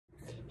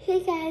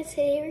Hey guys,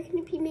 today we're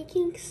going to be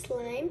making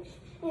slime,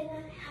 and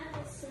I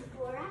have some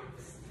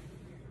borax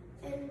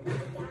and a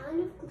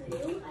gallon of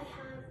glue. I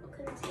have a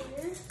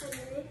container, a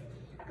knife,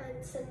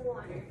 and some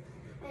water.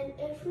 And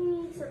if we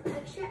need some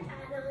extra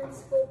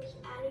add-ons, we'll be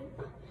adding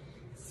on.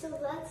 So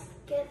let's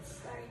get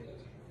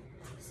started.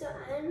 So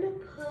I'm going to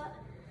put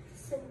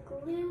some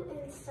glue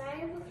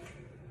inside of a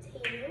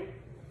container.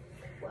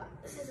 Wow,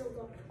 this is a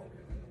lot of glue.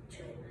 I'm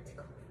trying not to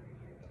go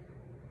over it.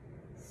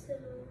 So,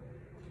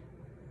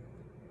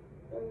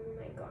 oh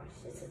my gosh,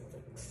 this is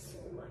like so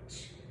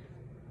much.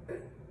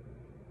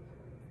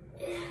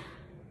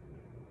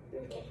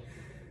 Okay.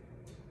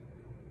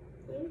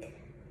 I think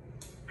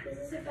this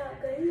is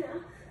about good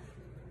enough.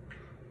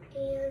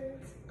 And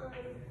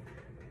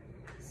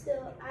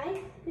so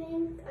I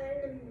think I'm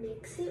gonna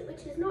mix it,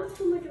 which is not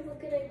too much of a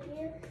good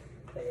idea,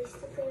 but I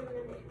still think I'm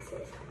gonna mix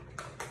it.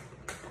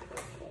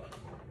 Okay.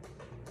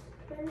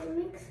 And it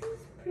mixes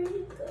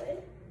pretty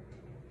good.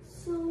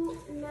 So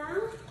now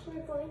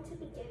we're going to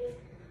be getting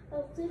a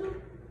little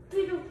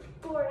bit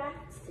of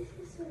borax. This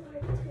is so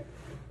hard to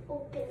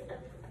open.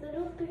 A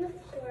little bit of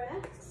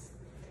borax.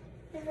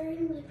 And we're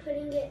going to be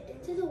putting it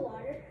into the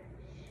water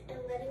and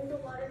letting the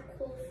water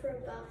cool for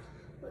about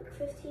like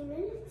 15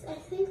 minutes, I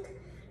think.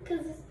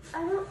 Because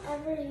I don't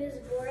ever use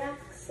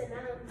borax and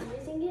now I'm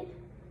using it.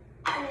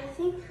 And I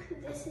think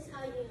this is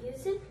how you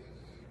use it.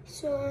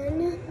 So I'm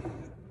going to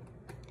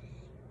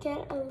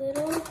get a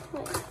little, like, I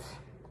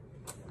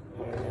don't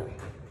know,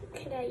 what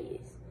could I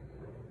use?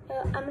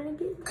 I'm gonna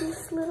get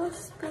this little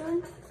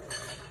spoon,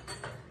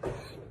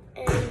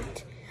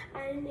 and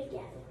I'm gonna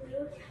get a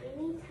little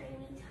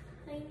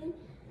tiny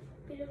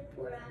bit of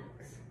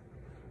borax.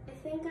 I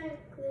think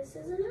this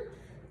is enough.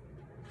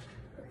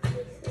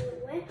 Okay, so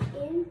it went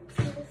into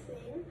the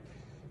thing,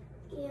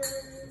 and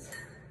it's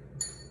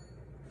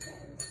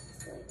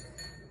like,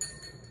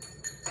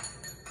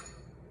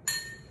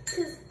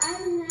 because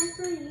I've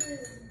never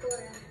used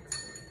borax,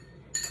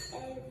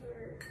 ever.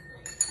 Like,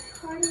 I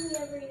hardly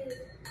ever use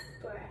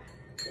borax.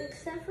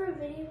 Except for a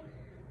video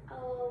we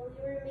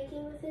were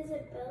making with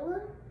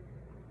Isabella.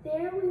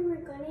 There we were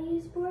gonna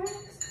use borax,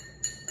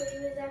 but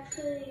it was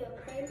actually a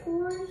prank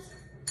wars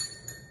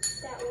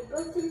that we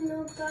both didn't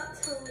know about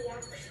till we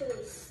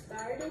actually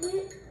started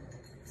it.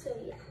 So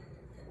yeah.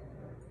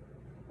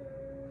 A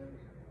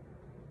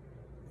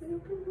little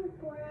bit more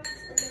borax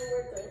and then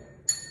we're good.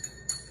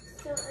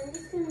 So I'm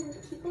just gonna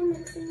keep on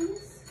mixing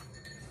this.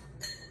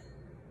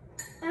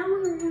 And we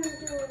were gonna do a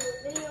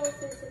video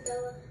with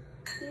Isabella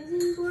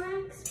using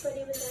borax, but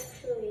it was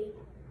actually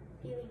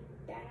a really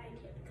bad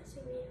idea because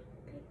we made a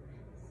big mess.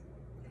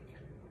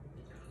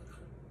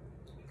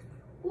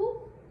 Ooh.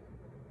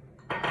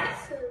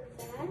 So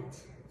that, and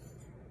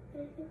I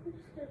think we're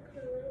just gonna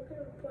put a little bit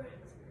of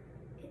borax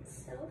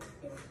itself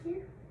in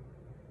here. A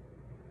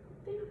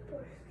bit of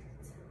borax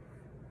itself.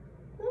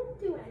 Won't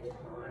do any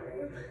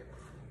harm.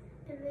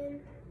 And then,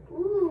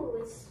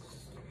 ooh, it's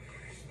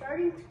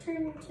starting to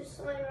turn into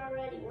slime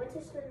already once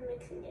I started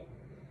mixing it.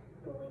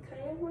 But we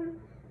kind of want to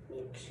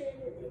make sure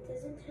that it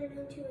doesn't turn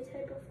into a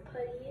type of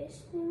putty-ish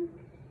thing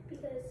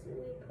because we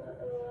put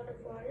a lot of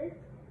water.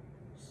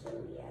 So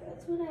yeah,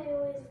 that's what I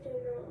always do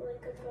not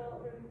like about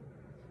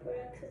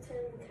borax the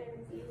time we kind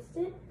of used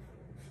it.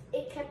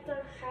 It kept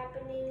on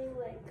happening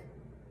like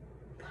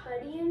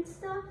putty and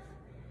stuff.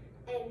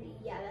 And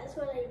yeah, that's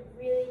what I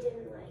really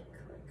didn't like.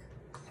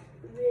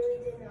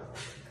 Really did not like.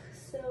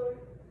 So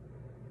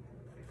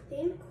I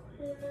think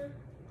we're gonna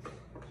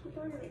keep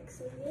on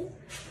mixing it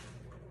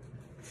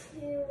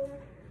till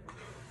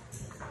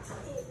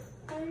it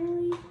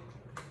finally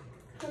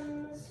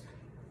comes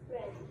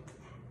ready.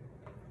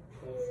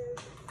 And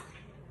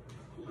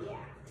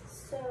yeah,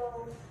 so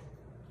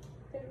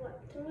there's what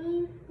to me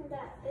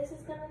that this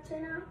is gonna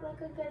turn out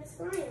like a good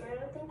slime. I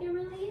don't think it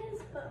really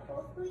is, but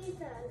hopefully it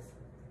does.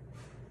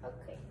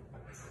 Okay,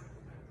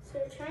 so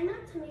try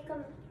not to make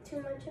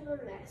too much of a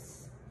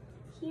mess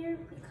here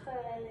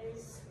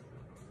because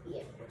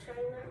yeah, we're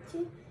trying not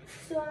to.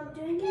 So I'm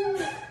doing it in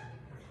like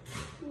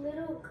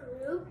little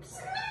groups.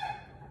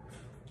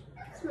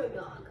 It's my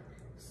dog.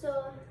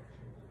 So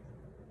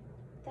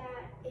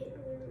that it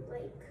wouldn't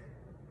like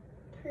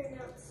turn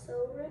out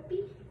so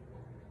rippy.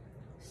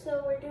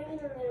 So we're doing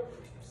it in little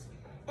groups.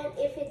 And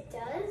if it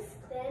does,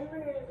 then we're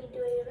gonna be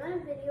doing another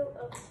video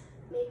of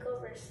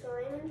makeover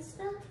slime and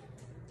stuff.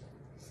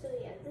 So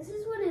yeah, this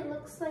is what it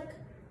looks like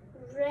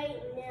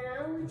right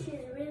now, which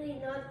is really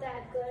not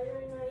that good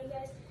right now, you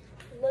guys.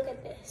 Look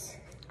at this.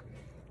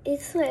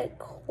 It's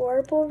like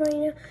horrible right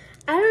now.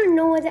 I don't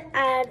know what to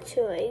add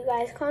to it. You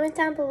guys comment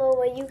down below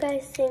what you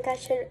guys think I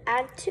should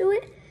add to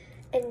it.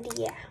 And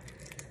yeah.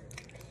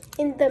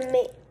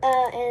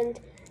 And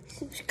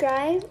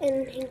subscribe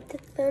and hit the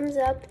thumbs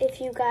up if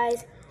you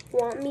guys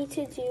want me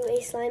to do a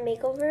slime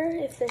makeover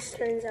if this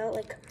turns out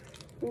like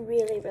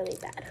really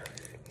bad.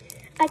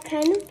 I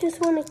kind of just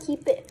want to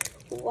keep it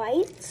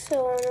white,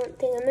 so I don't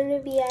think I'm going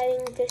to be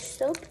adding dish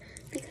soap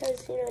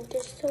because, you know,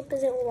 dish soap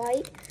isn't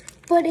white.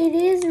 But it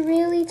is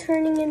really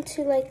turning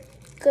into like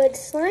good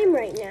slime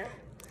right now.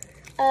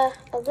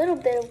 a little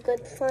bit of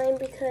good slime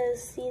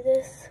because see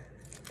this?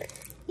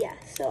 Yeah,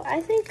 so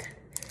I think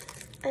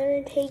I'm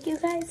gonna take you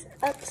guys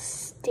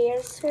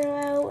upstairs for a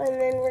while, and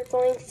then we're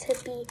going to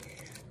be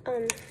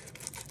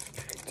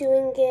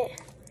doing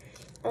it,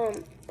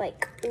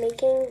 like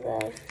making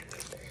the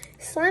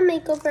slime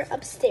makeover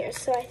upstairs.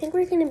 So I think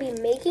we're gonna be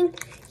making,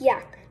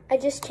 yeah, I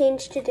just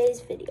changed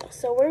today's video.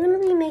 So we're gonna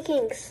be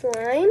making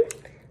slime,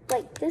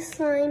 like this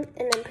slime,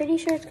 and I'm pretty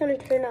sure it's gonna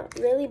turn out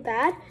really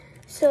bad.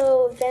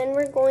 So then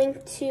we're going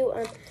to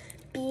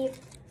be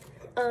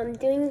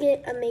doing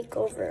it a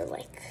makeover,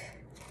 like,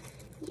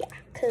 yeah,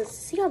 because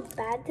see how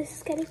bad this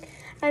is getting?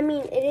 I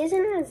mean, it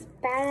isn't as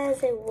bad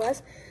as it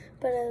was,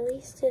 but at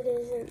least it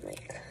isn't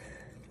like,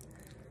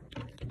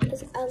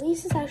 at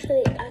least it's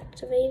actually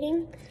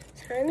activating.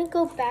 So I'm gonna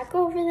go back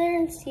over there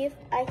and see if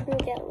I can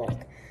get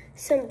like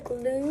some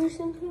glue or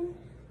something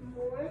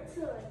more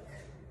to like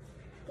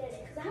get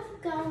it. Because I have a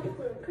gum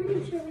glue, I'm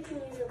pretty sure we can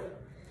use a little.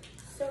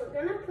 So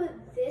we're gonna put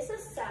this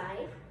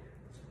aside.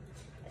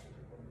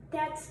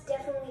 That's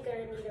definitely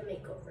gonna need a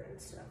makeover and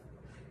stuff.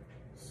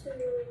 So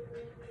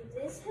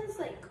this has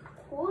like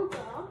pulled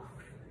off.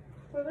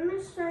 We're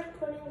gonna start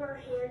putting our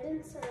hand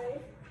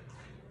inside,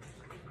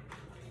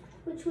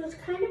 which was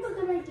kind of a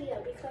good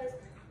idea because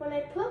when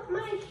I put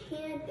my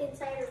hand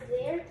inside of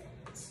there,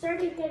 it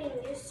started getting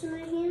used to my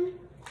hand.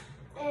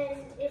 And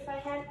if I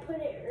had put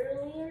it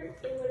earlier,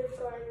 it would have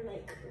gone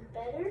like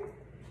better.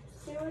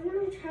 So we're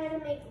gonna try to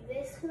make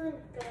this one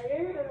better,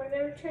 and we're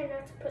gonna try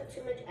not to put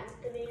too much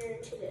activator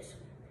into this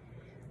one.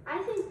 I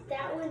think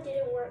that one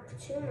didn't work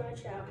too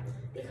much out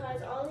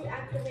because all the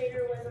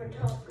activator was on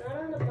top, not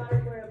on the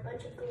bottom where a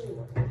bunch of glue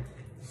was.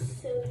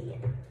 So yeah.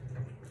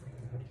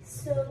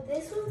 So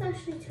this one's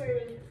actually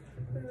turning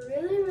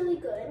really, really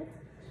good.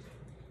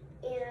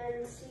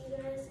 And see you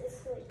guys,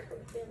 it's like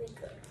really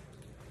good.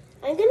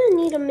 I'm gonna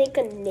need to make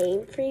a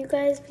name for you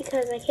guys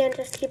because I can't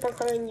just keep on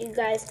calling you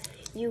guys,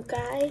 you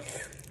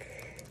guys.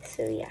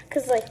 So yeah,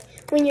 cause like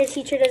when your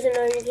teacher doesn't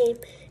know your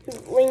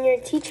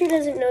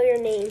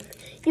name,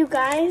 you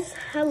guys,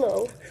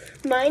 hello,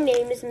 my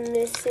name is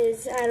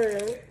Mrs., I don't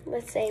know,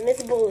 let's say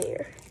Miss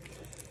Bullier,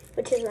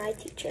 which is my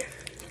teacher.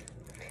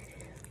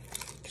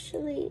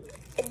 Actually,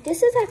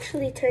 this is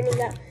actually turning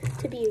out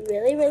to be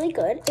really, really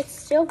good. It's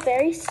still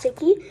very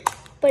sticky,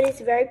 but it's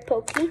very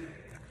pokey,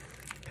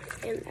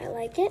 and I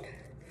like it.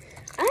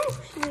 I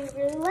actually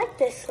really like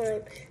this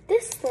slime.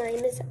 This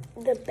slime is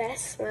the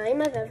best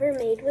slime I've ever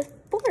made with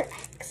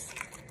borax.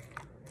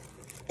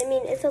 I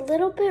mean, it's a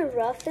little bit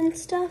rough and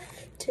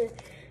stuff to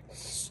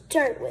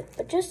start with,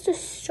 but just to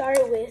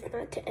start with,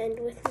 not to end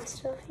with and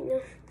stuff, you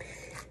know?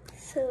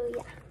 So,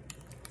 yeah.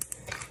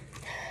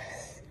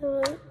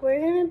 So, we're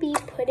gonna be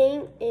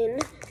putting in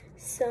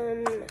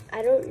some,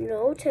 I don't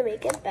know, to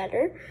make it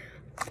better,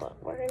 but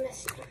we're gonna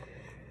see.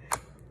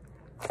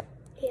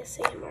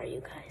 ASMR,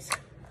 you guys.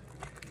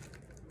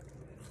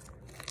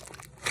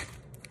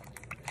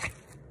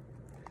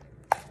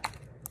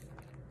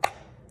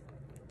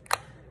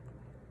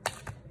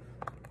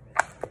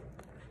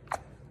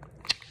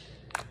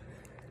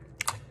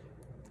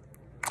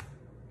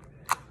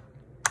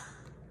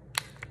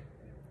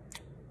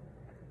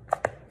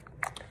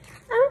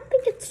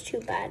 It's too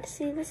bad.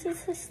 See, this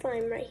is the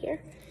slime right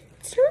here.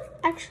 It's not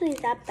actually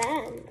that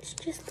bad. It's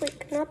just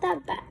like not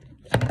that bad.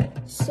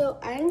 So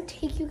I'm gonna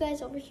take you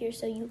guys over here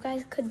so you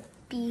guys could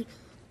be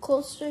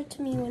closer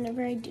to me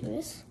whenever I do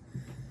this.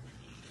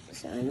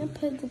 So I'm gonna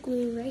put the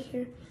glue right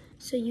here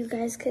so you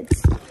guys could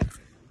see.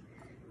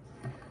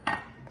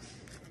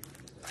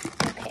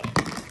 Okay.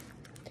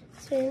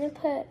 So I'm gonna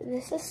put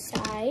this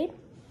aside,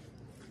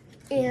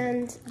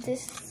 and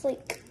this is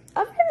like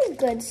a really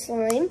good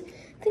slime.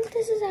 I think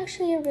this is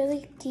actually a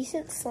really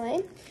decent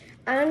slime.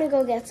 I'm gonna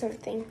go get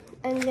something.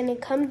 I'm gonna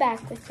come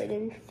back with it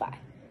in 5,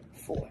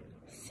 4,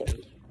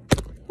 3,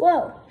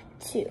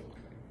 2,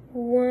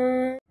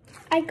 1.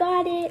 I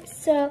got it.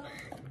 So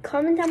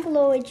comment down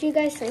below what you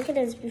guys think it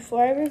is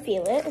before I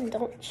reveal it, and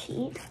don't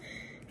cheat.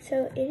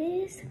 So it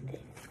is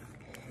this.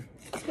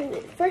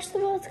 So first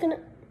of all, it's gonna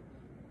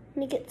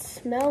make it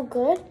smell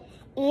good,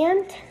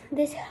 and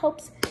this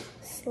helps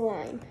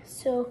slime.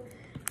 So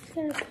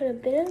I'm gonna put a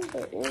bit of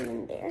it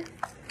in there.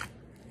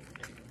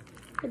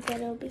 But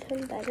then it'll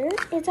become better.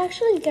 It's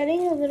actually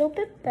getting a little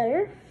bit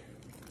better.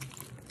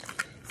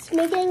 It's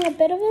making a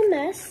bit of a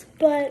mess,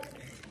 but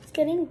it's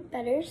getting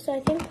better. So I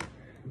think,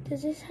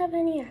 does this have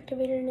any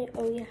activator in it?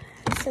 Oh yeah,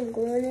 it has some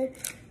glue in it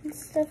and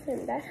stuff,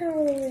 and that's not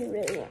what we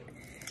really want.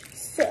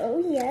 So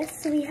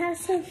yes, we have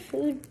some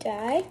food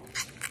dye,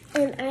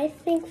 and I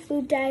think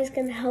food dye is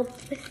gonna help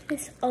with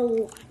this a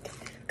lot.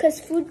 Because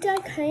food dye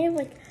kind of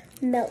like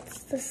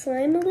melts the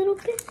slime a little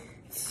bit.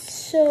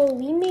 So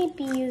we may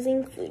be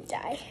using food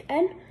dye,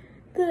 and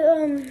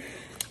the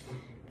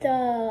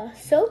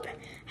soap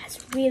has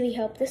really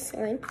helped the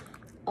slime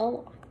a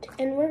lot.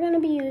 And we're gonna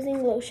be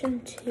using lotion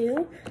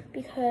too,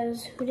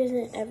 because who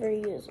doesn't ever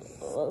use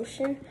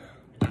lotion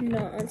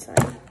not on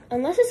slime?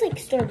 Unless it's like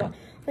store-bought.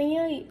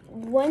 When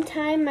one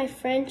time my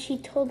friend, she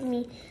told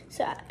me,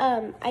 so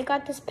I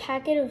got this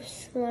packet of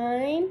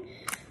slime,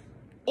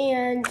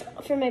 and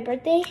for my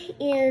birthday,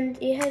 and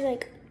it had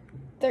like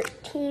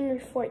 13 or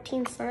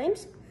 14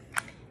 slimes,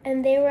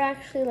 and they were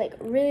actually like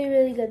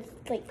really good,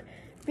 like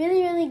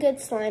really good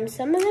slimes.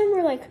 Some of them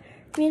were like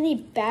really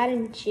bad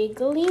and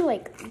jiggly,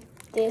 like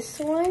this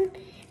one,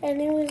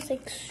 and it was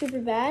like super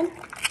bad.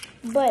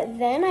 But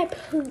then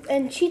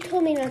and she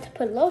told me not to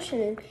put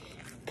lotion in,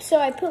 so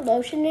I put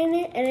lotion in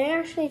it, and it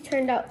actually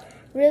turned out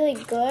really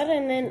good.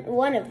 And then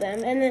one of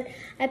them, and then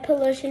I put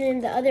lotion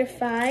in the other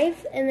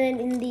 5, and then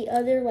in the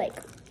other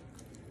like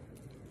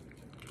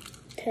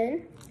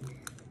 10.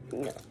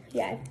 No,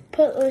 yeah, I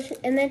put lotion,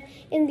 and then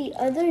in the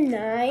other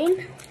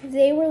 9,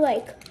 they were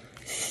like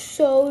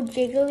so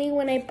jiggly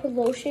when I put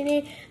lotion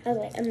in. I was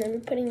like, I'm never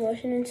putting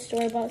lotion in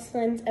store-bought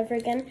slimes ever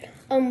again,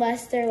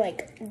 unless they're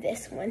like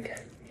this one.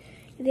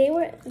 They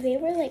were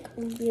like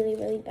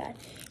really bad,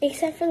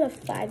 except for the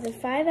 5. The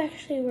 5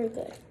 actually were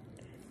good,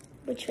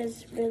 which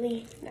was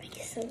really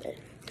nice of it.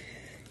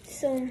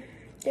 So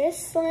this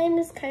slime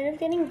is kind of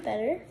getting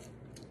better,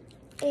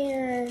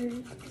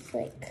 and it's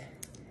like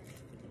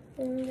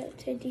going up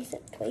to a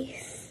decent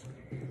place.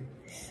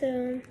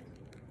 So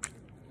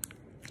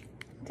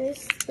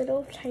this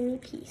little tiny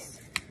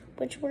piece,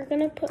 which we're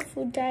gonna put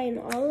food dye in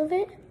all of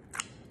it,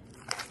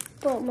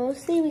 but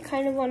mostly we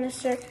kind of want to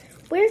start.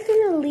 We're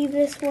gonna leave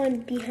this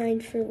one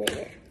behind for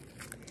later.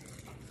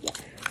 Yeah,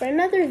 for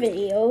another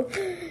video.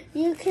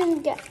 You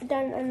can get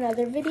done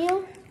another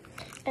video.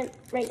 And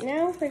right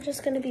now, we're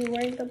just gonna be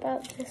worried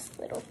about this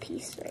little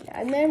piece right now.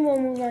 And then we'll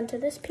move on to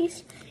this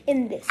piece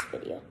in this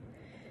video.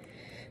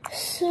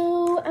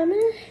 So I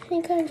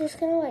think I'm just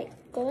gonna like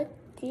go like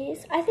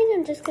this. I think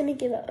I'm just gonna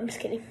give up. I'm just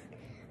kidding.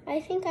 I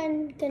think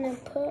I'm gonna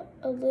put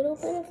a little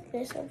bit of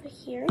this over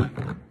here.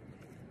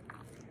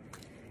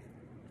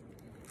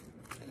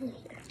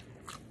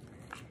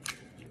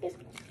 It's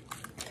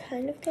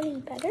kind of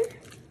getting better.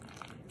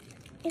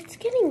 It's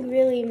getting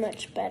really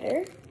much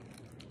better.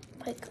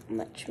 Like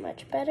much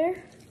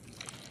better.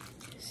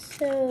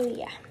 So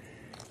yeah.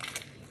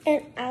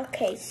 And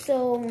okay,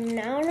 so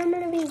now what I'm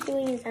gonna be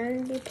doing is I'm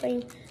gonna be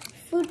putting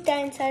food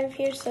dye inside of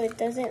here so it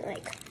doesn't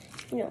like,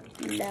 you know,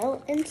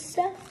 melt and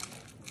stuff.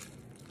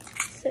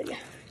 So yeah.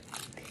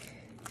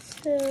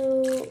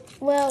 So,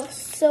 well,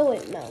 so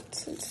it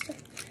melts and stuff.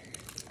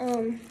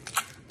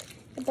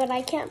 But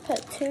I can't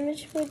put too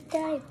much food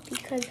dye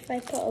because if I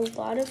put a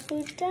lot of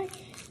food dye,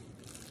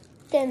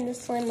 then the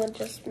slime will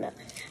just melt.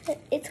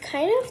 It's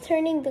kind of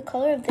turning the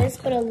color of this,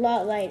 but a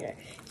lot lighter.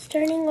 It's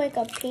turning like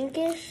a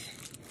pinkish.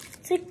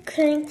 It's like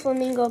turning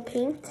flamingo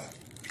pink.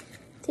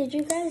 Did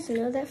you guys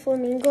know that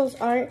flamingos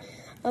aren't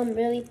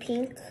really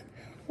pink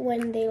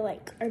when they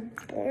like are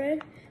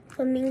born?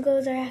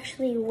 Flamingos are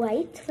actually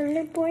white when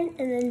they're born,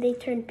 and then they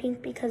turn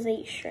pink because they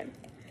eat shrimp.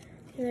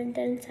 I learned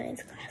that in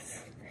science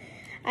class.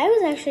 I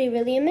was actually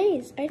really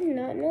amazed. I did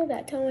not know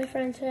that till my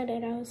friend said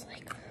it. I was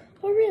like,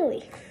 oh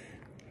really?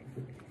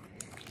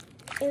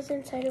 It was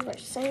inside of our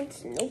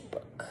science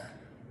notebook.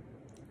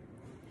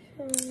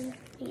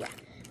 Yeah,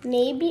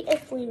 maybe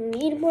if we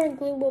need more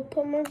glue, we'll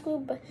put more glue,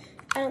 but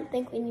I don't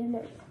think we need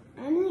more.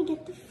 I'm gonna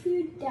get the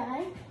food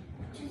dye,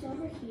 which is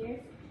over here.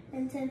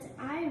 And since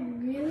I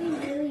really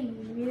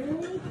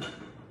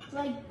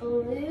like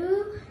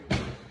blue,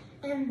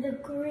 and the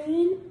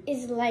green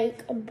is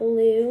like a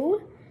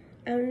blue,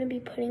 I'm gonna be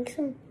putting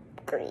some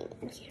green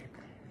in here.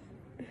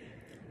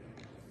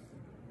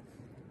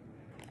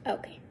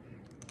 Okay.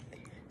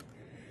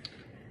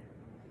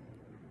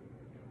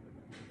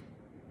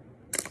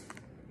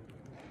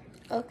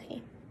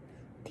 Okay,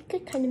 I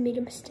think I kind of made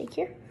a mistake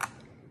here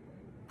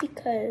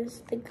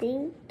because the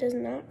green does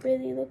not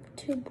really look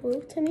too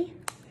blue to me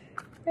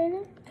right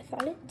now. I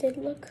thought it did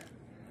look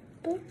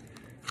blue,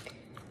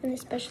 and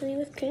especially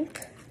with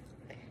pink,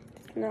 it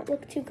does not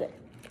look too good.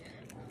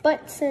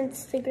 But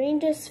since the green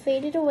just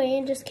faded away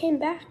and just came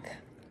back,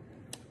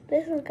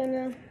 this is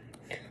gonna,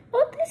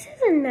 oh, this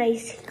is a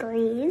nice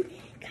green.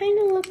 Kind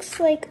of looks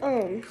like,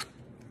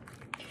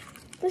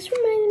 this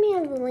reminds me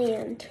of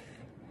land.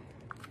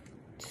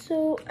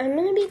 So I'm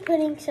gonna be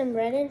putting some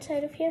red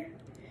inside of here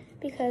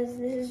because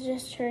this is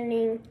just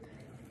turning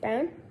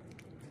brown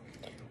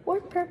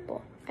or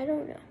purple. I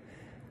don't know.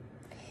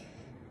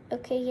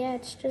 Okay, yeah,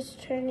 it's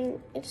just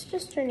turning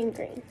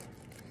green.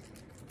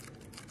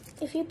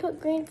 If you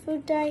put green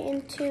food dye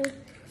into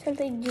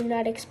something, do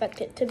not expect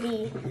it to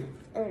be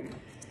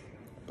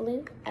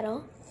blue at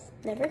all.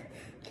 Never.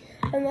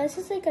 Unless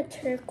it's like a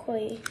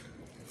turquoise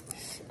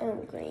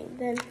green,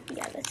 then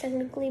yeah, that's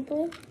technically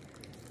blue.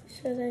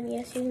 So then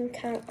yes, you can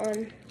count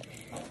on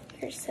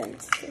your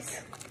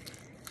senses.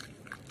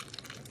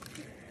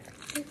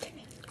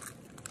 Okay.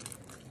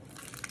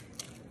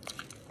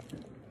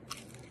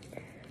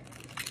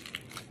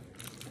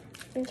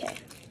 Okay.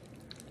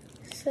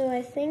 So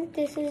I think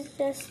this is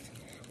just,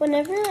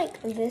 whenever like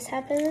this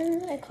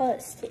happens, I call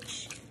it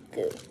Stitch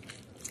goo.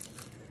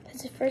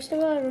 Because first of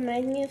all, it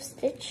reminds me of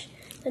Stitch,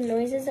 the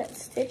noises that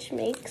Stitch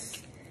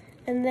makes,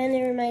 and then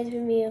it reminds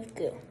me of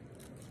goo.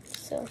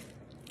 So,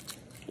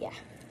 yeah.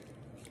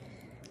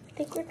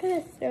 I think we're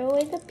gonna throw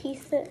away the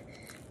piece that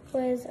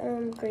was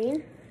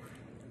green.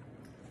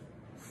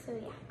 So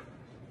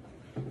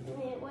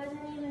yeah, it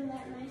wasn't even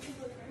that nice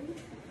of a burn.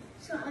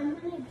 So I'm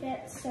gonna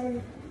get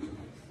some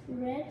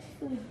red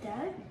food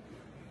dye.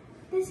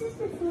 This is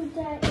the food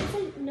dye. It's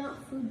like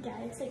not food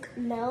dye. It's like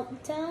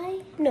melt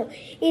dye. No,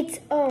 it's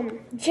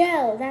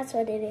gel. That's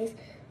what it is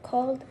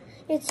called.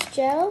 It's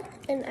gel,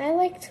 and I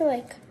like to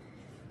like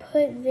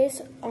put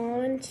this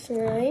on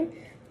slime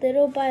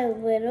little by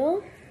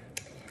little,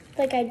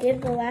 like I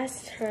did the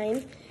last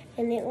time,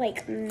 and it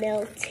like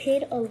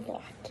melted a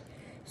lot.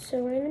 So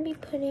we're gonna be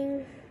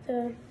putting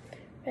the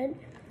red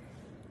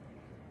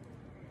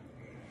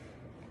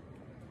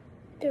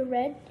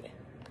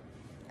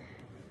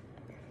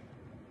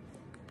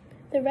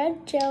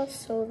gel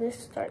so this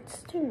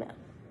starts to melt.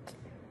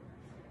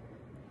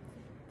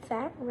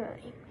 That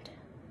rhymed.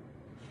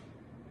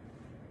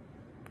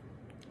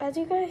 As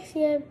you guys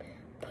see, I'm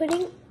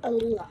putting a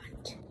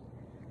lot.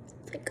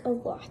 Like a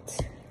lot.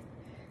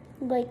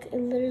 Like it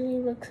literally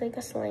looks like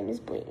a slime is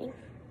bleeding.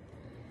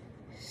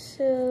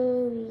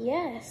 So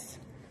yes,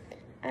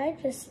 I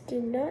just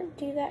did not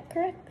do that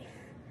correctly.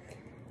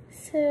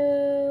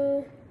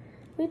 So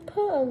we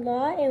put a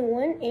lot in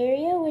one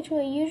area, which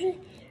would usually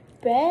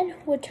red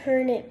would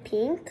turn it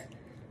pink,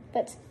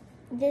 but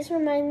this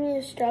reminds me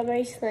of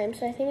strawberry slime,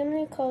 so I think I'm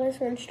going to call this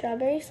one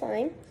strawberry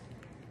slime.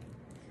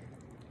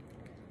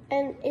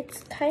 And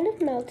it's kind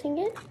of melting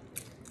it,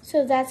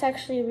 so that's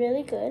actually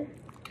really good.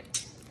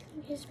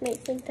 You guys might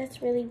think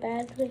that's really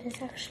bad, but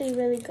it's actually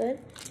really good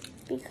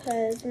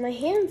because my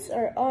hands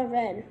are all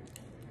red,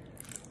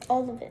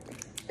 all of it.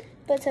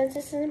 But since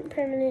this isn't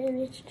permanent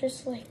and it's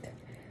just to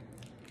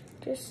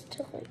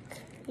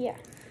yeah.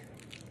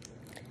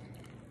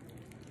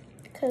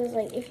 Because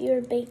like if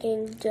you're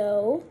baking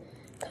dough,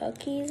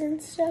 cookies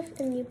and stuff,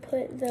 and you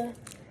put the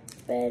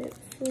red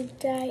food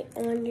dye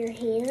on your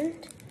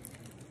hand,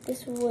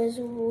 this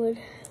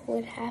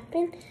would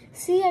happen.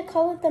 See, I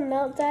call it the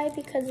melt dye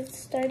because it's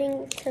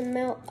starting to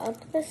melt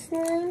up the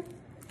slime.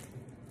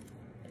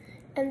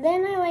 And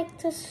then I like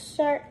to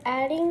start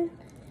adding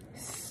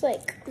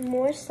like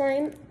more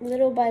slime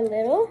little by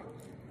little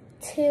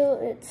till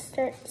it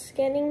starts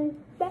getting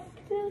back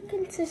to the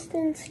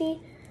consistency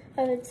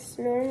of its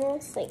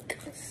normal like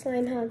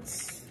slime how it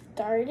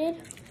started,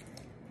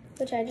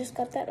 which I just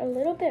got that a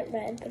little bit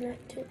red, but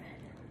not too red.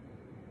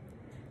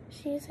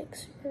 She's like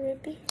super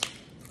rippy.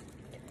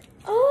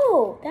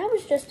 Oh, that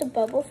was just a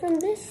bubble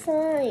from this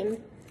slime.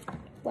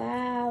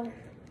 Wow,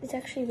 it's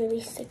actually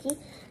really sticky.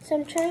 So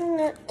I'm trying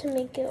not to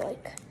make it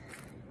like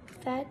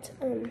that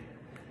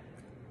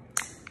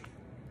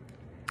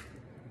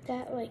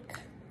like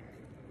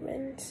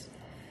rinse.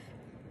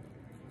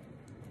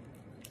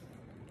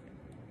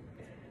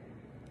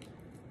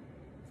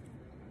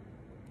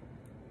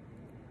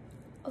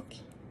 Okay.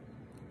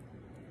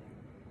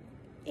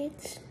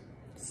 It's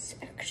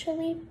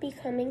actually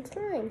becoming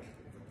slime.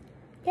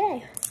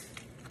 Yay.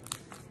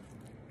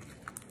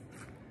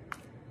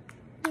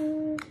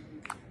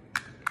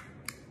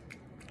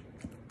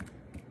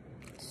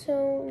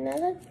 So now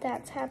that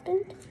that's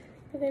happened,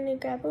 we're gonna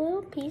grab a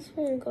little piece,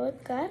 we're gonna go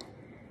like that.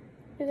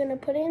 You're gonna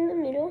put it in the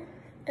middle,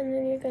 and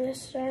then you're gonna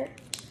start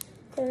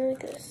going like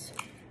this.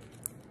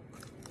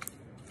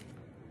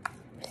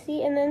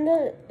 See, and then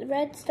the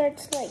red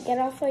starts to like get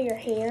off of your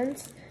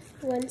hands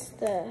once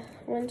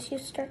you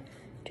start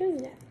doing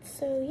that.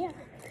 So yeah,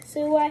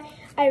 so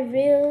I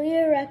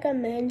really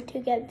recommend to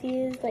get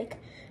these like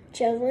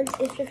gel ones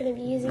if you're gonna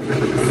be using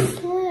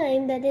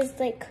slime that is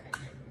like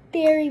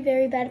very,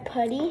 very bad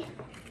putty.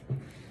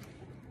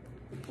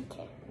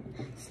 Okay,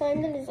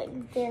 slime that is like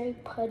very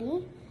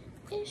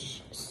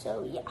putty-ish.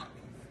 So yeah,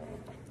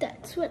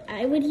 that's what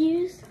I would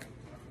use.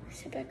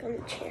 Sit back on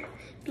the chair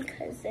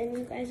because then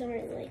you guys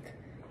aren't like,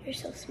 you're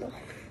so small.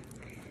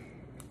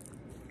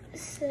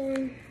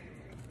 So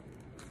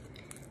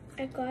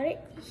I got it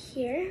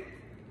here,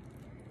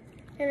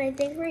 and I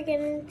think we're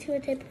getting to a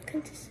type of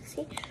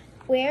consistency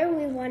where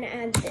we want to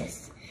add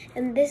this.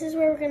 And this is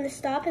where we're going to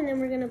stop, and then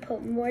we're going to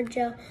put more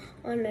gel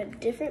on a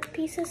different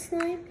piece of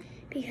slime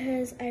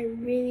because I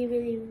really,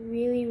 really,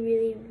 really,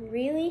 really,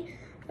 really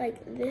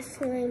like this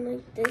slime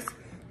like this.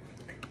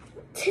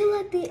 Till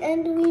at the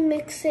end we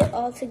mix it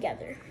all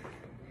together.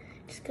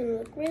 It's going to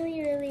look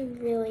really, really,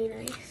 really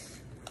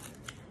nice.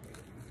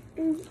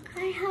 And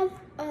I have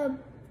a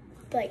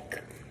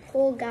like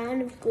whole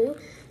gallon of glue,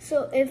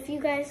 so if you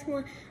guys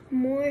want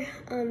more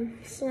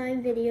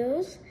slime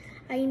videos,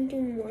 I can do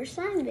more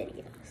slime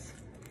videos.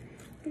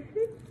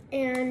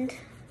 And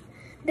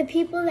the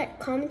people that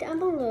comment down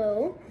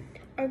below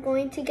are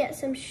going to get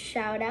some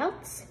shout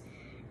outs,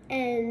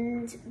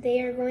 and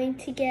they are going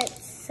to get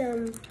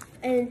some,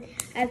 and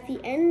at the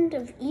end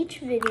of each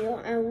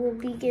video I will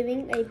be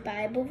giving a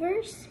Bible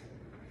verse.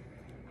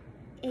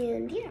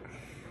 And yeah,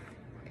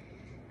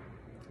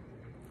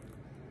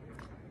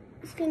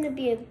 it's going to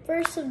be a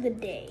verse of the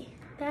day.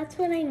 That's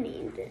what I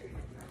named it.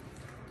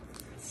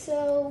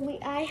 So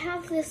I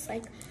have this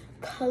like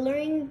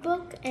coloring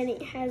book, and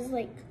it has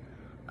like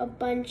a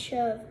bunch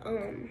of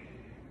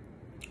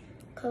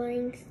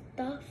coloring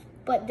stuff,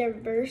 but they're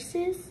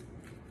verses.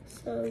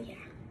 So yeah,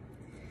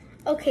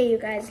 Okay, you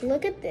guys,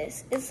 look at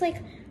this. It's like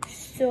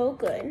so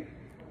good.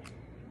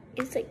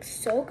 It's like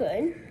so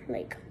good.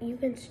 Like you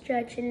can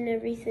stretch it and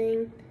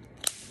everything,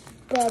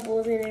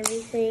 bubbles and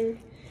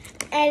everything.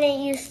 And it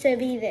used to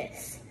be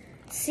this.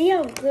 See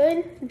how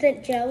good the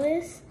gel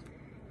is?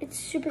 It's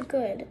super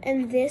good.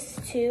 And this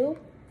too,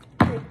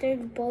 like they're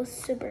both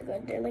super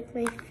good. They're like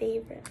my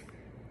favorite.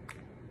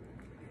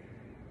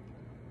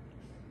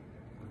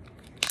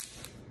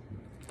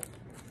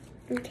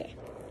 Okay,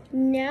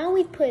 now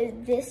we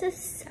put this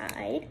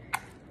aside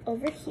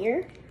over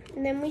here,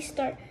 and then we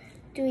start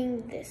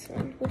doing this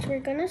one, which we're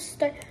gonna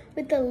start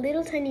with a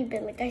little tiny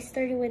bit, like I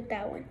started with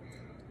that one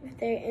over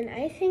there. And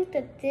I think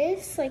that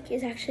this like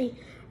is actually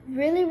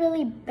really,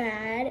 really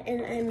bad,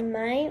 and I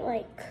might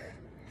like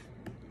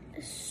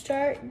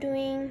start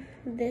doing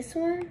this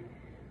one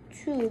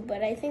too,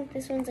 but I think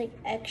this one's like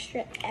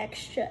extra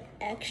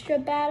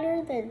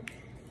badder than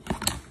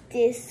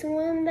this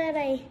one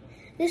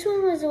this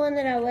one was the one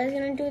that I was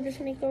gonna do this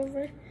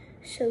makeover.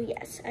 So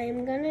yes, I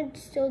am gonna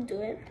still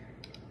do it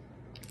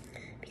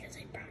because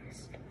I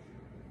promised.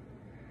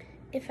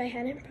 If I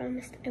hadn't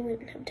promised, I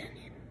wouldn't have done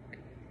it.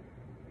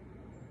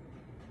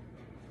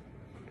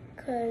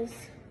 Because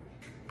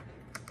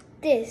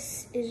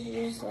this is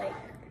just like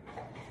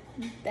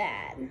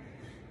bad.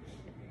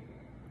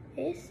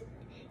 This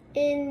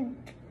in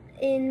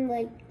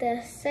like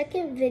the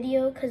second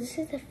video, because this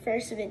is the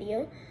first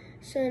video.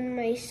 So in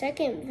my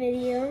second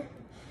video,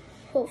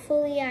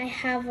 hopefully I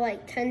have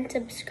like 10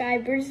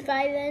 subscribers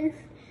by then.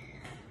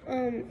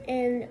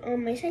 And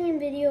on my second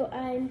video,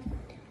 I'm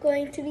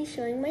going to be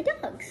showing my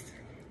dogs.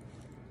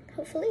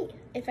 Hopefully,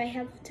 if I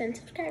have 10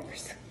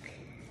 subscribers.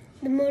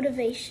 The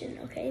motivation,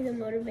 okay, the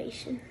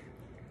motivation.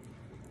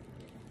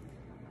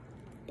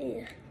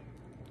 Yeah.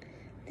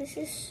 This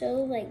is so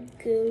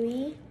like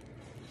gooey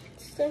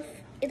stuff.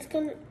 It's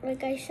gonna,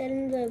 like I said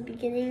in the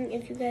beginning,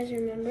 if you guys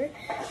remember,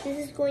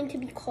 this is going to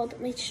be called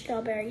my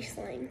strawberry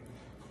slime.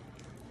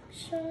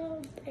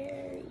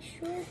 Strawberry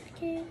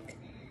shortcake.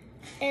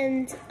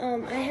 And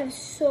I have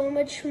so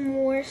much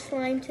more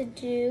slime to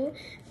do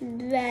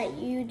that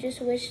you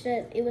just wish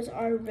that it was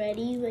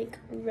already like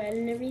red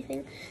and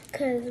everything.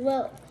 Cause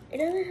well, it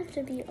doesn't have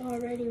to be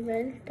already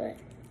red, but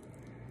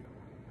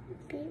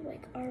be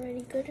like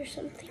already good or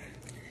something.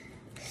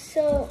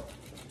 So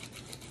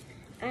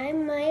I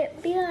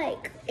might be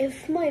like,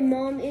 if my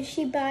mom, if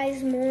she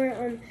buys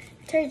more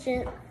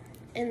detergent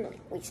and like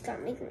we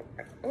start making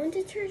our own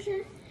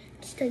detergent,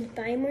 just like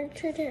buy more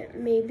detergent,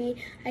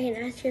 maybe I can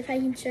ask her if I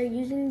can start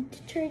using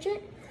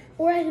detergent,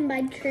 or I can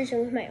buy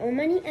detergent with my own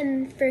money.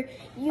 And for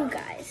you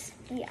guys,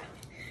 yeah,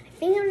 I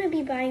think I'm gonna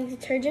be buying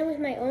detergent with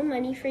my own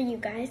money for you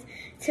guys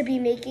to be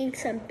making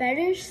some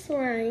better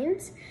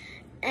slimes,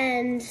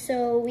 and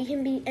so we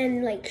can be,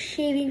 and like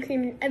shaving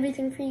cream and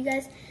everything for you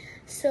guys,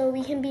 so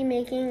we can be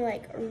making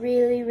like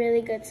really,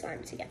 really good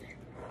slime together.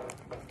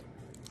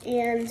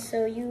 And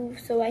so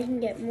I can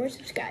get more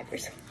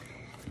subscribers.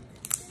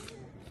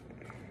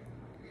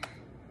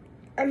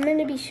 I'm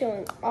gonna be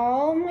showing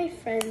all my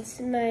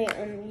friends my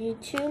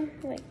YouTube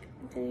like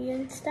video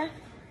and stuff,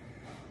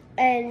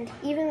 and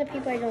even the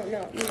people I don't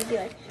know. I'm gonna be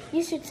like,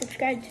 you should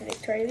subscribe to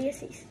Victoria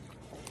Liasis.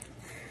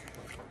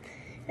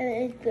 And then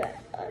they'd be like,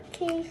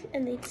 okay,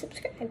 and they'd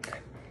subscribe,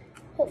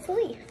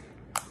 hopefully.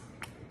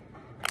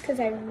 Because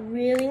I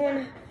really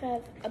want to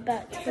have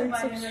about 10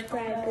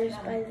 subscribers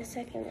by the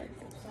second one.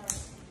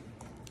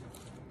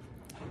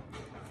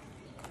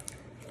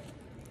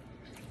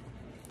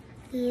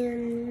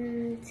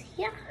 And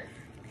yeah,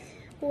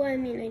 well, I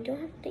mean, I don't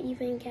have to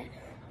even get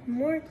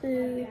more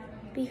glue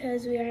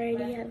because we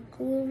already have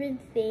glue over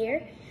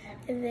there.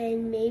 And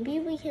then maybe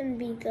we can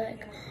be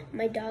like,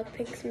 my dog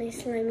picks my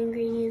slime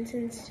ingredients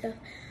and stuff.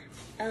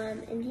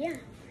 And yeah,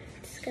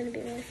 it's gonna be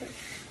really fun.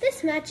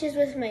 This matches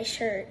with my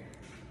shirt.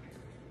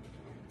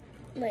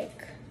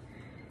 Like,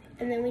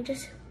 and then we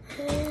just,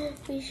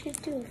 we should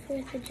do a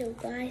 4th of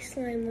July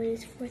slime when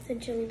it's 4th of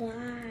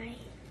July.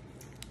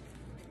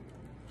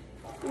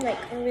 Like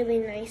a really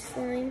nice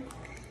slime,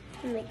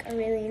 and like a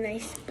really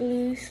nice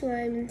blue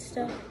slime and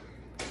stuff.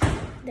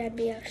 That'd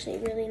be actually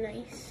really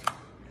nice.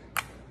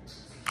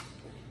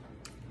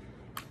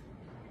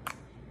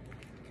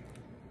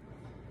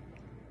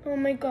 Oh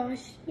my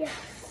gosh, yes.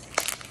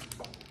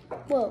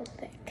 Whoa,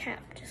 that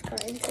cap just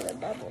got into the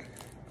bubble.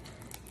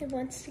 It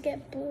wants to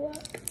get blew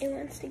up. It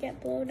wants to get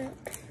blown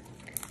up.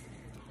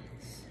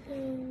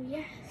 So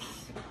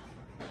yes,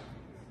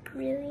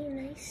 really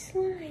nice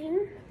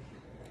slime.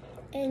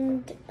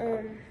 And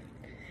I'm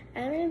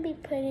gonna be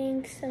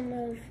putting some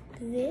of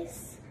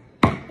this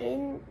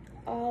in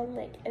all,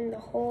 like in the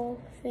whole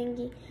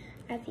thingy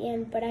at the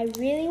end, but I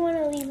really want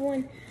to leave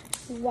one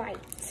white,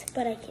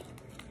 but I can't,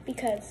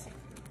 because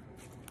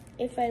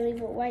if I leave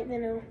it white,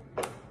 then it'll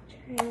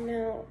turn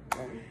out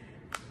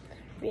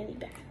really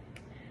bad.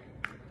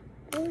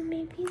 Or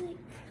maybe like,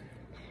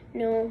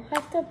 no, I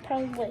have to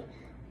probably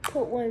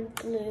put one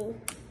blue.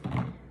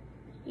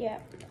 Yeah.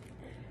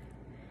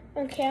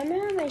 On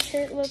camera, my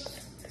shirt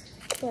looks,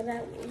 well,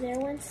 that there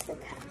one's the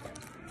cap.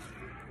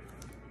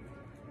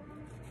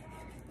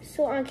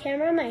 So on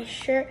camera, my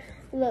shirt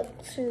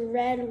looks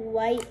red,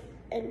 white,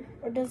 and,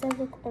 or does it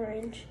look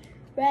orange?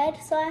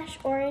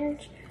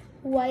 Red/orange,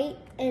 white,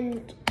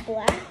 and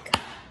black.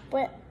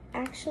 But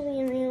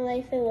actually in real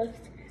life,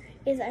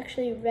 it's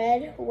actually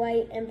red,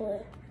 white, and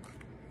blue.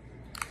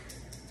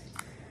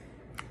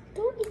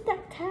 Don't eat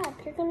that cap,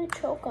 you're gonna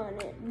choke on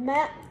it.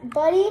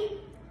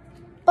 Buddy.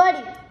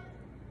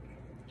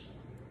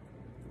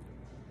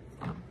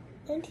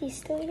 And he's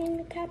still eating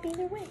the cap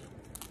either way.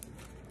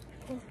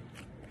 Oh,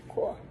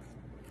 cool.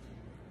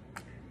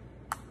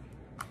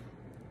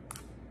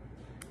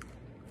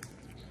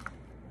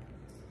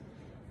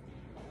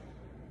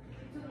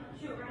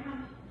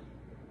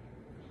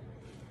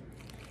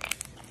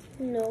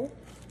 No,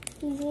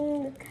 he's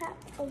eating the cap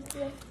of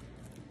the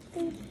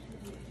thing.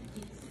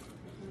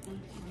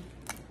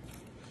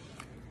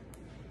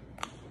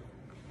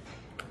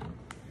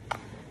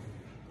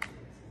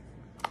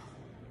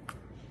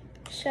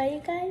 Show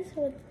you guys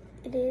what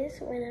it is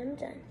when I'm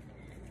done.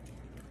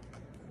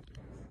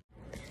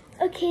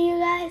 Okay, you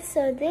guys,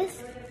 so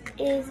this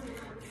is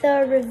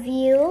the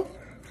review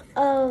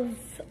of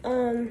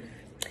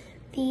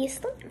the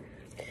slime.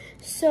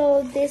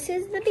 So this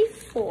is the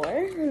before.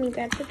 Let me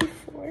grab the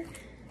before.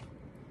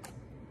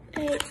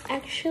 I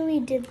actually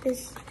did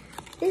this.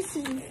 This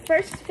is the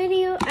first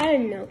video. I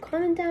don't know.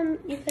 Comment down,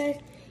 you guys,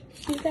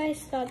 if you guys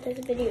thought this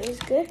video was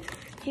good.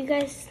 If you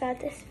guys thought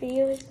this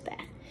video was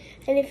bad.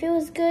 And if it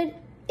was good,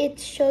 it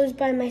shows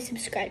by my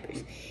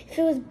subscribers. If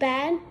it was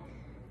bad,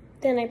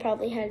 then I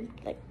probably had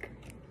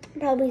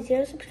probably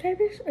 0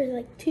 subscribers or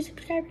like 2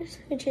 subscribers,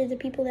 which are the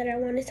people that I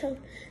want to tell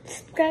to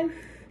subscribe.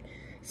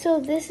 So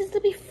this is the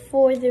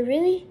before, the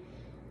really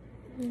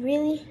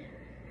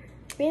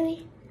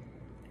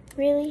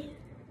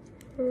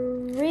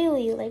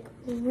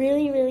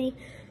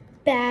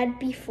bad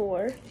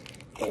before.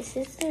 This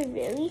is the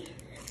really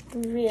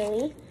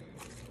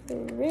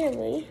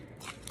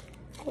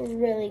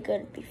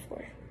good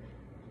before.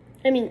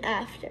 I mean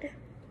after.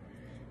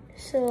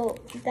 So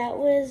that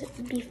was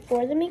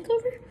before the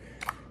makeover.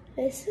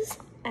 This is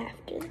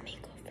after the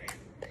makeover.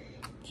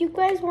 If you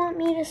guys want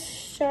me to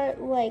start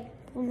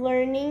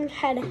learning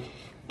how to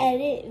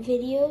edit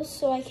videos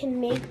so I can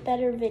make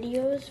better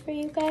videos for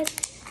you guys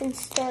and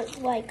start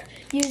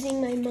using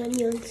my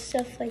money on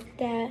stuff like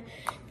that,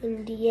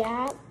 and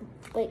yeah,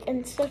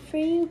 and stuff for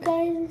you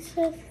guys and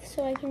stuff,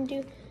 so I can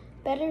do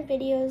better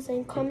videos,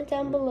 and comment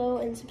down below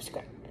and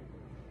subscribe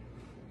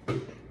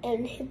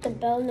and hit the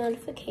bell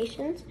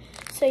notifications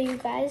so you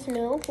guys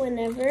know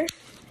whenever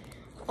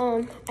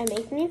I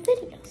make new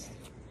videos.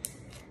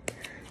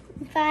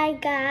 Bye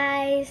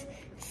guys.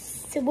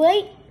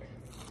 Wait,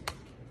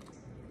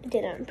 I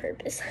did it on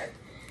purpose.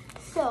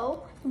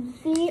 So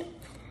the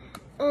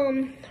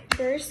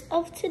verse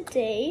of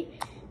today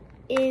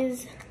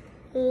is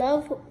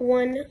love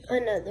one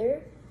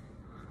another.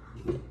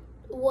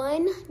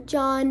 1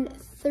 John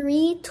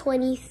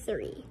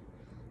 3:23.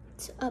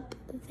 It's up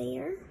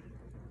there.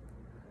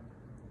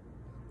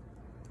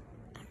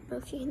 I don't know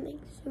if you can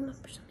zoom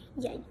up or something.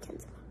 Yeah, you can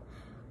zoom up.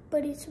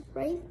 But it's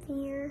right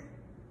there.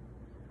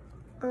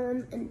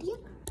 And yeah.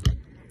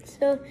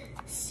 So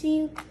see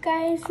you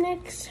guys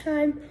next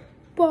time.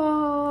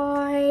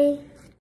 Bye.